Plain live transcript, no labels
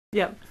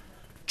Yep.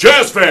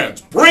 Jazz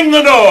fans, bring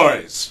the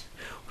noise!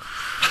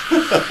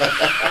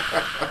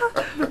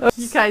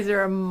 You guys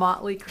are a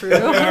motley crew.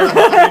 Well,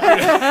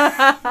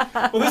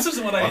 this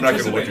isn't what I I'm not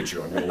going to anticipated. look at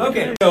you. I'm going to look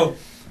at Okay,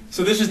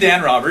 so this is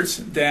Dan Roberts.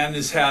 Dan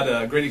has had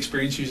a great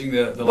experience using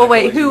the Well,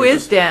 wait, Lipolaser who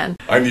is device. Dan?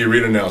 I'm the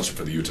arena announcer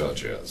for the Utah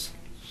Jazz.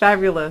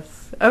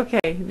 Fabulous.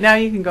 Okay, now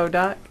you can go,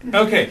 Doc.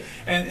 Okay,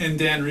 and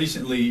Dan,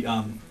 recently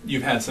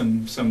you've had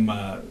some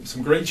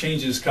great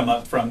changes come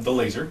up from the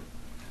laser,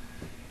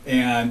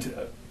 and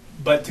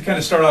but to kind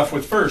of start off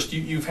with first,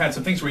 you've had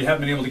some things where you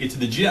haven't been able to get to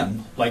the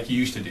gym like you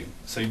used to do.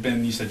 So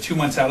you said 2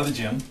 months out of the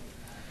gym,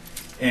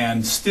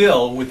 and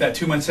still with that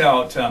 2 months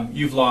out,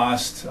 you've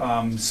lost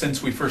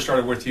since we first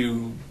started with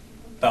you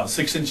about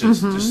 6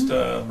 inches, just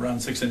around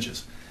 6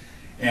 inches.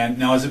 And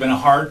now, has it been a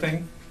hard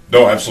thing?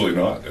 No,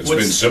 absolutely not. It's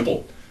been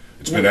simple.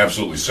 It's been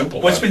absolutely simple.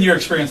 What's been your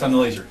experience on the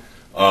laser?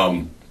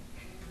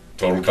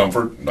 Total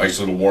comfort, nice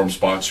little warm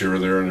spots here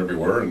and there and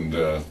everywhere, and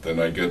then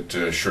I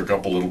get shook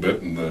up a little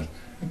bit, and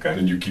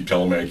then you keep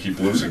telling me I keep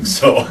losing,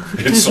 so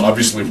it's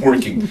obviously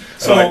working.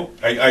 So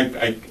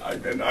I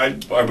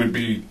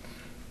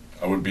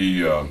would be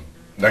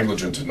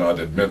negligent to not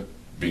admit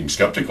being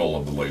skeptical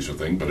of the laser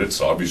thing, but it's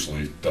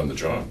obviously done the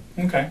job.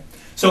 okay,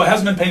 so it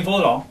hasn't been painful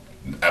at all.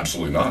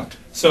 Absolutely not.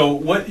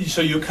 So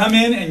so you come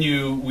in and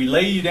we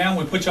lay you down,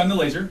 we put you on the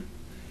laser.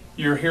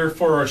 You're here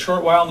for a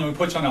short while, and then we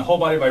put you on a whole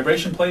body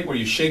vibration plate where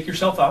you shake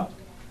yourself up,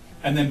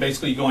 and then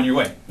basically you go on your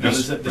way. Now,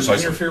 Yes, does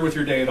it interfere with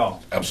your day at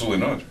all? Absolutely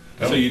not.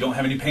 No. So you don't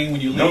have any pain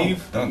when you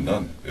leave? No,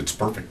 none. It's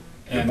perfect.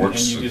 And, it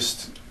works. And you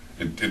just...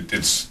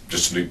 It's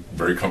just a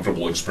very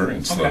comfortable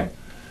experience. Okay.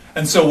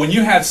 And so when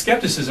you had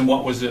skepticism,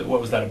 what was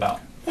that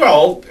about?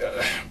 Well,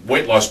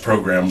 weight loss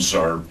programs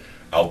are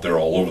out there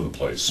all over the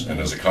place, and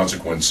as a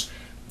consequence,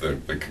 the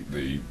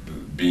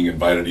being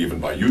invited even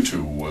by you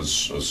two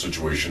was a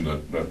situation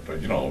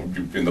that you know,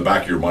 in the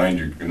back of your mind,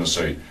 you're going to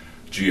say,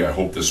 gee, I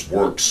hope this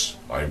works.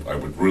 I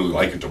would really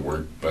like it to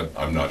work, but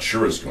I'm not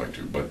sure it's going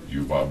to. But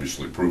you've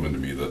obviously proven to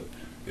me that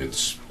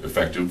it's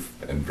effective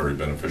and very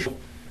beneficial.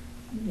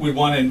 We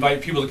want to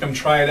invite people to come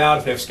try it out.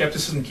 If they have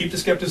skepticism, keep the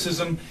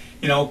skepticism.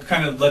 You know,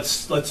 kind of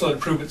let's let it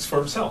prove it's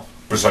for itself.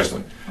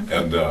 Precisely.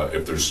 And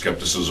if there's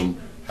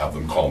skepticism, have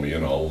them call me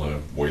and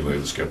I'll waylay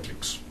the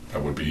skeptics.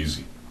 That would be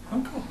easy.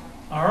 Oh, cool.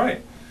 All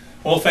right.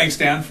 Well, thanks,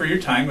 Dan, for your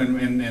time.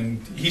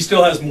 And he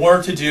still has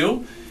more to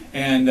do,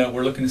 and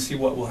we're looking to see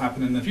what will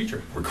happen in the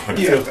future. We're going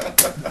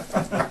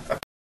to.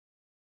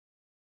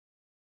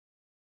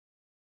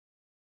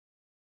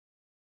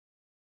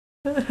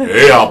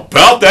 Hey, how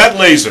about that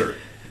laser?